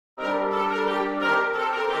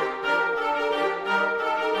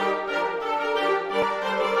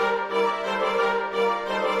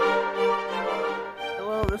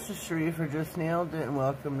Sheree for Just Nailed It, and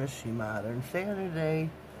welcome to SheModern Saturday.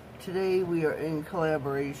 Today we are in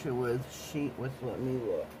collaboration with let me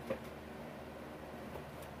look.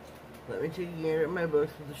 Let me take a gander at my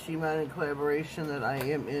books with the SheModern collaboration that I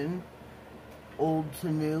am in. Old to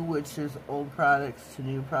new, which is old products to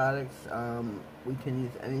new products. We can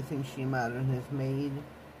use anything SheModern has made.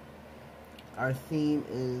 Our theme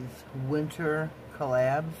is winter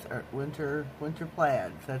collabs, or winter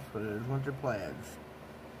plaids. That's what it is, winter plaids.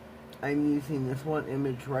 I'm using this one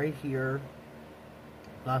image right here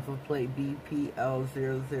off of plate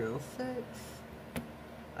BPL006.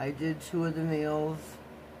 I did 2 of the nails.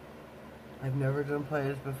 I've never done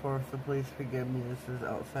plaids before, so please forgive me. This is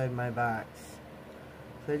outside my box.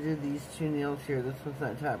 So I did these 2 nails here. This one's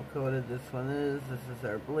not top coated. This one is. This is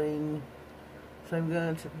our bling. So I'm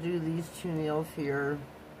going to do these 2 nails here.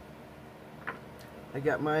 I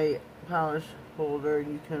got my polish holder.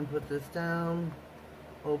 You can put this down.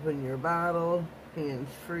 Open your bottle. Hands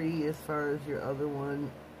free as far as your other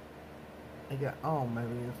one. I got, oh, my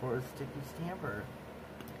reinforced sticky stamper.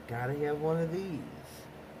 Gotta have one of these.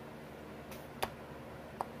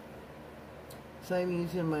 So I'm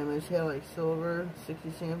using my metallic silver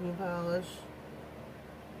 60 stamping polish.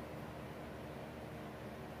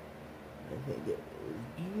 I think it is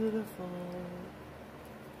beautiful.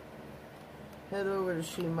 Head over to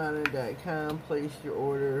SheModern.com, place your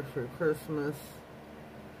order for Christmas.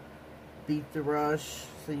 Beat the rush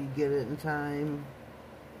so you get it in time.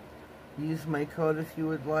 Use my code if you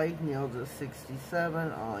would like,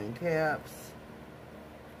 NailedIt67, all in caps.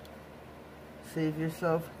 Save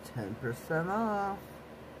yourself 10% off.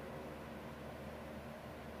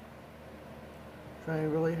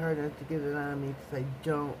 Trying really hard not to get it on me because I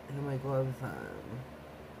don't have my gloves on.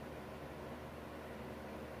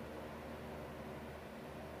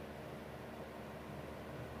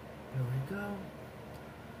 Here we go.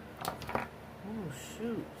 Oh,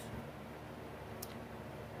 shoot.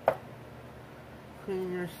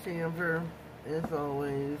 Clean your stamper, as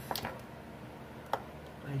always.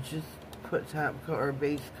 I just put top coat or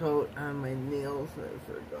base coat on my nails and I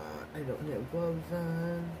forgot. I don't have gloves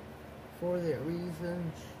on for that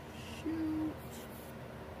reason. Shoot.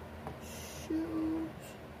 Shoot.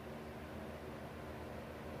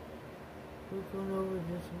 We're going over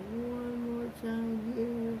just one more time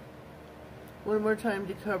here. One more time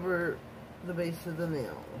to cover the base of the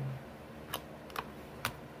nail.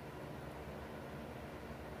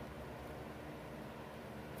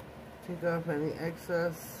 Take off any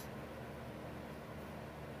excess.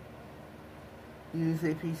 Use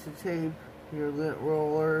a piece of tape, your lint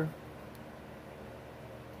roller,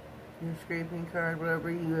 your scraping card, whatever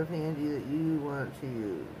you have handy that you want to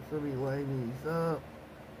use. So we line these up.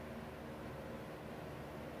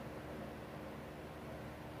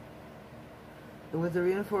 And with the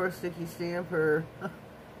reinforced sticky stamper,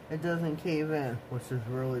 it doesn't cave in, which is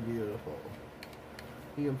really beautiful.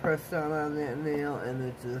 You can press down on that nail and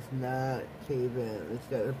it does not cave in. It's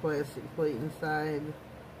got a plastic plate inside.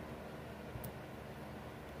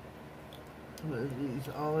 I'm going to do these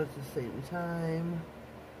all at the same time.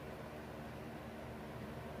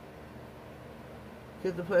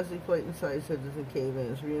 Get the plastic plate inside so it doesn't cave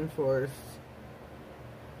in. It's reinforced.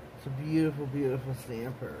 It's a beautiful, beautiful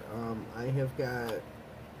stamper. I have got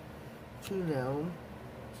 2 now.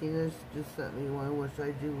 Tina's just sent me one, which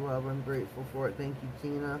I do love. I'm grateful for it. Thank you,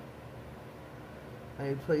 Tina.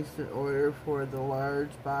 I placed an order for the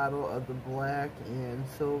large bottle of the black and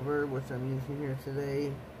silver, which I'm using here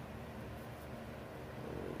today.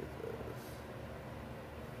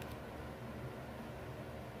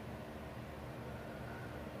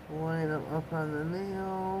 Line them up on the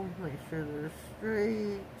nail, make sure they're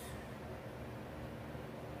straight.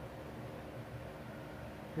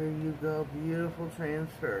 There you go, beautiful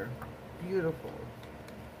transfer, beautiful.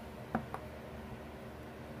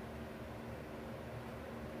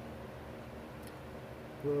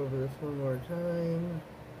 Go over this one more time.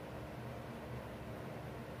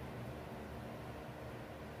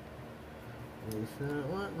 Loosen it,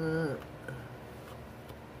 whatnot.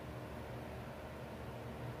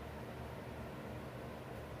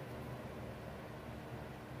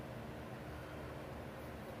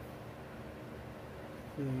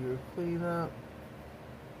 Do your cleanup.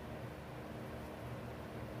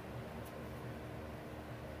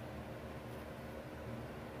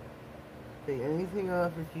 Take anything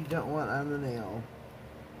off if you don't want on the nail.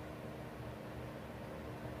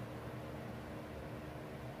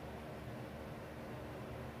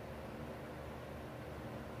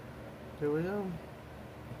 There we go.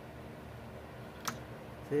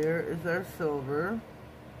 There is our silver.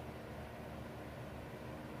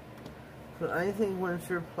 So I think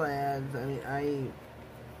winter plaids, I mean, I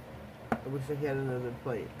wish I had another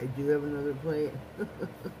plate. I do have another plate.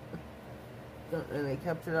 And I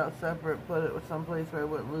kept it out separate, put it someplace where I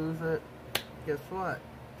wouldn't lose it. Guess what?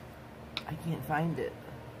 I can't find it.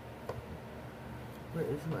 Where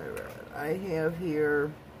is my red? I have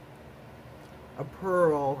here a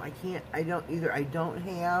pearl. Either I don't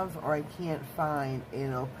have or I can't find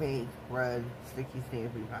an opaque red sticky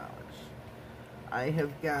stampy polish. I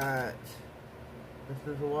have got,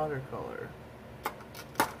 this is a watercolor.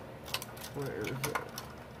 Where is it?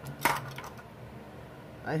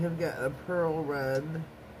 I have got a pearl red,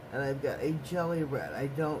 and I've got a jelly red. I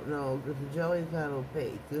don't know, because the jelly is not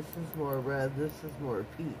opaque. This is more red, this is more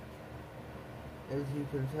pink, as you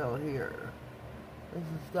can tell here. This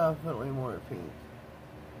is definitely more pink.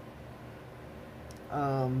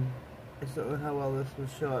 I don't know how well this would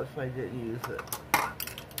show up if I didn't use it.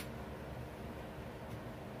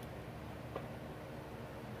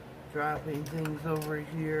 Dropping things over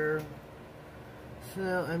here. So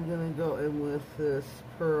now I'm going to go in with this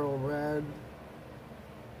pearl red.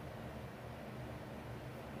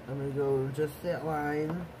 I'm going to go just that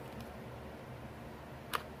line.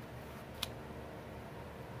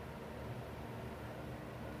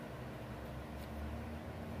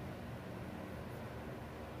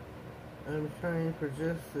 I'm trying for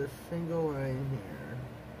just this single line here.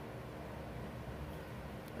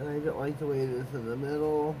 And I don't like the way it is in the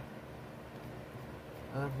middle.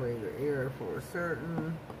 Operator error for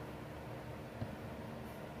certain.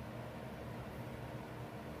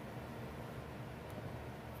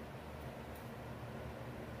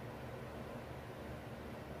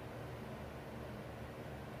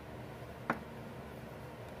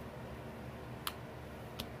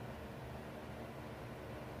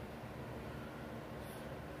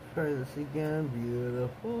 Try this again.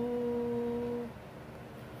 Beautiful.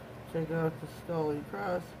 Take out the scully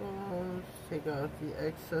crossbones. Take out the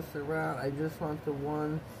excess around. I just want the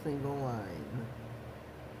one single line.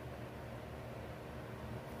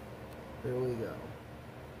 There we go.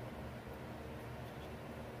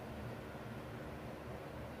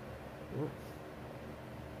 Oops.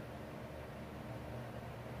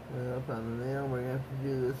 Right up on the nail. We're going to have to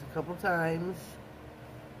do this a couple times.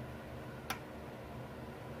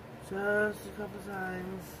 Just a couple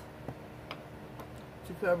times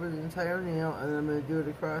to cover the entire nail, and then I'm going to do it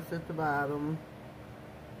across at the bottom.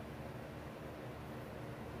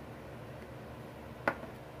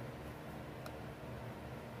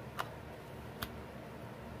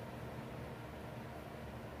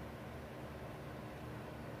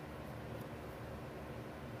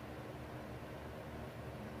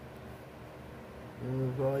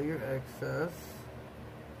 Remove all your excess.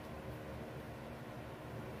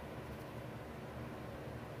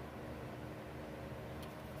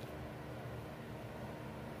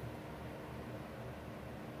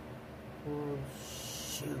 Oh,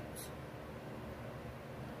 shoot.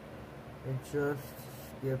 I just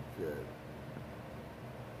skipped it.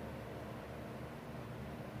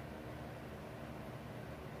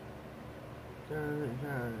 Darn it,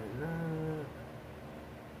 darn it, darn it.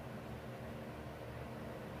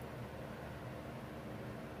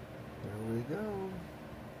 There we go.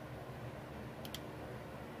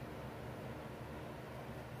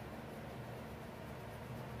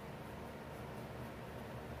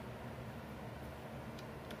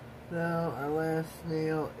 Now, our last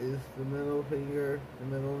nail is the middle finger, the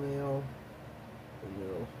middle nail, the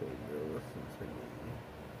middle finger, listen to me.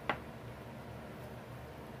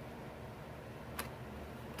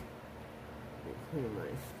 Clean my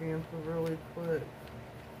stamper really quick.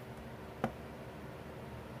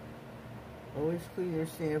 Always clean your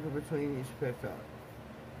stamper between each pickup.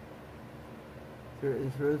 There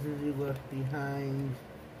is residue left behind.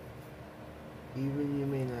 Even you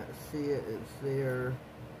may not see it, it's there.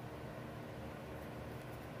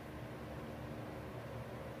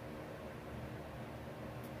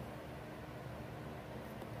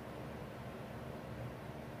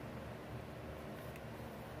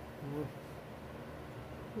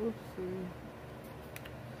 Whoopsie.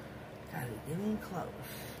 Gotta get in close.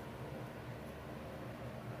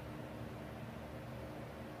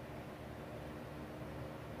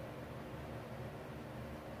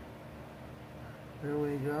 There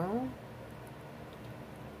we go.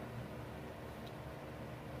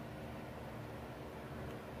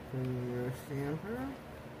 Clean your stamper.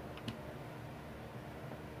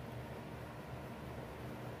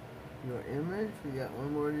 Your image, we got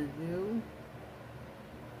one more to do.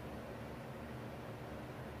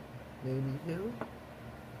 Maybe two.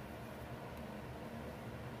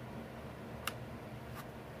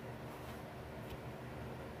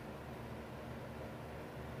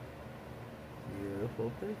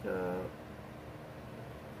 full pickup.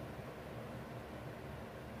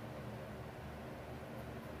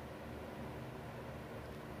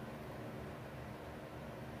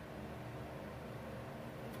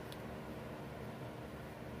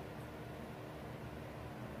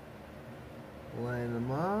 Line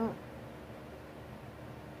them up.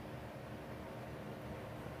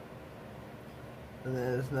 And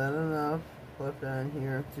that is not enough left on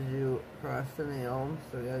here to do across the nail,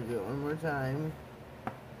 so we gotta do it one more time.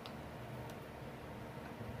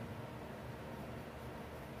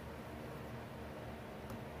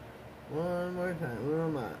 One more time,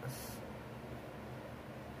 uno más.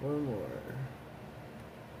 One more.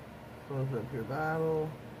 Close up your bottle.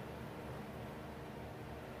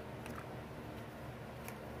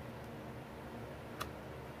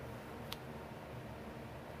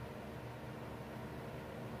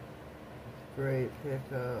 Great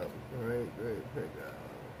pickup, great pickup.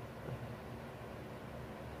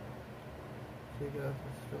 Take off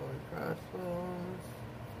the story crossbones.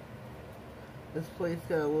 This plate's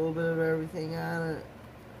got a little bit of everything on it.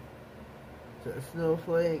 The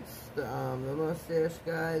snowflakes, the mustache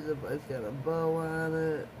guy, it's got a bow on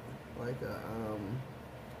it, like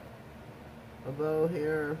a bow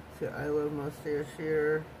here. See, I love mustache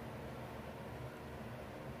here.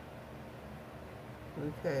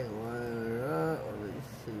 Okay, line her up. Let me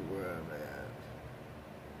see where I'm at.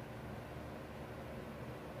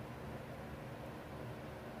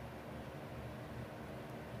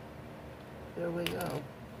 There we go.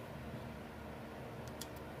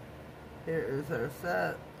 Here is our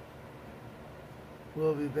set.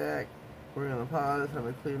 We'll be back. We're going to pause. I'm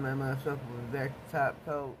going to clean my mess up. We'll be back to top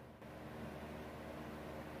coat.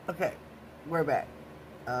 Okay, we're back.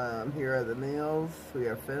 Here are the nails. We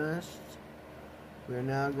are finished. We are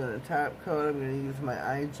now going to top coat. I'm going to use my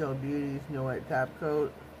iGel Beauty Snow White top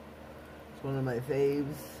coat. It's one of my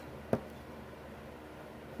faves.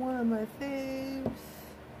 One of my faves.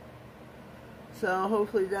 So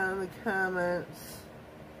hopefully down in the comments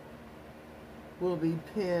will be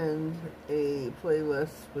pinned a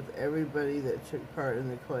playlist with everybody that took part in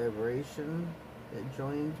the collaboration that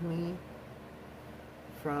joined me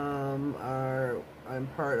from I'm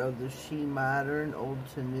part of the SheModern Old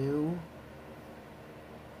to New.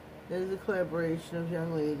 It is a collaboration of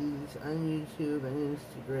young ladies on YouTube and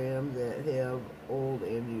Instagram that have old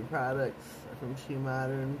and new products from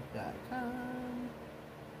SheModern.com.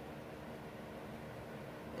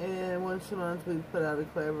 And once a month we put out a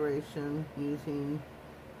collaboration using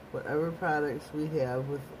whatever products we have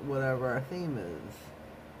with whatever our theme is.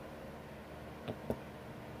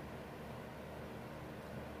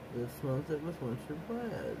 This month it was winter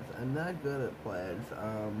plaids. I'm not good at plaids.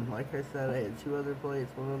 Like I said, I had 2 other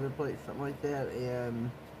plates, 1 other plate, something like that,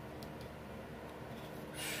 and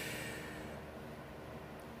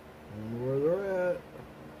where they're at.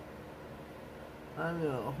 I'm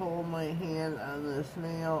gonna hold my hand on this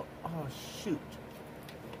nail. Oh shoot!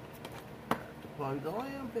 Plug the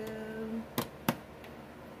lamp in.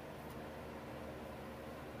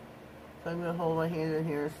 So I'm gonna hold my hand in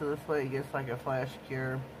here so this way it gets like a flash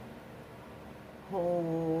cure.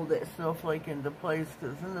 Hold that snowflake into place,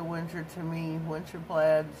 because in the winter, to me, winter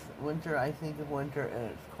plaids, winter, I think of winter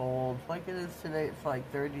and it's cold. Like it is today, it's like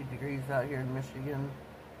 30 degrees out here in Michigan.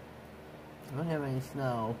 I don't have any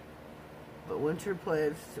snow. But winter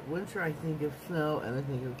plaids, winter I think of snow and I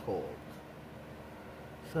think of cold.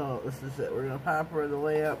 So this is it. We're going to pop her in the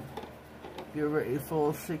layup. Give her a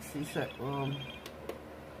full 60 second, I'm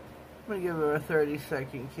going to give her a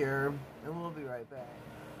 30-second cure. And we'll be right back.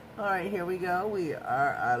 Alright, here we go. We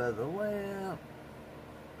are out of the lamp.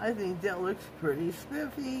 I think that looks pretty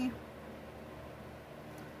spiffy.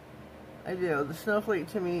 I do. The snowflake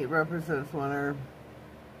to me represents winter.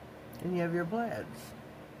 And you have your plaids.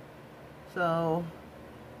 So,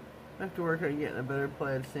 I have to work on getting a better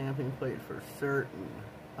plaid stamping plate for certain.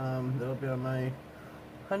 That'll be on my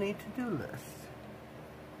honey to-do list.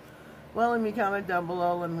 Well, let me comment down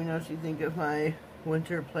below. Let me know what you think of my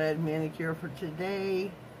winter plaid manicure for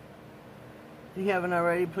today. If you haven't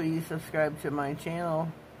already, please subscribe to my channel.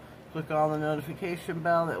 Click on the notification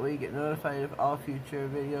bell. That way you get notified of all future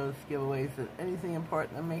videos, giveaways, and anything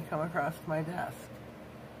important that may come across my desk.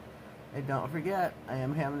 And don't forget, I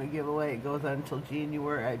am having a giveaway. It goes on until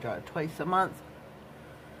January. I draw it twice a month.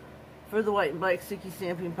 For the white and black sticky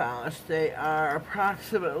stamping polish. They are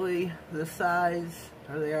approximately the size,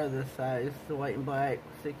 or they are this size, the white and black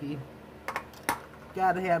sticky.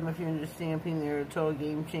 Gotta have them if you're into stamping. They're a total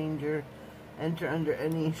game changer. Enter under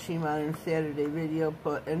any SheModern Saturday video.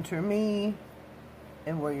 Put enter me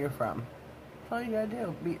and where you're from. That's all you gotta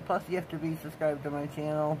do. Plus you have to be subscribed to my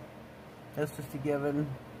channel. That's just a given.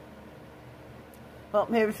 Well,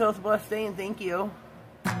 have yourselves a blessed day, and thank you.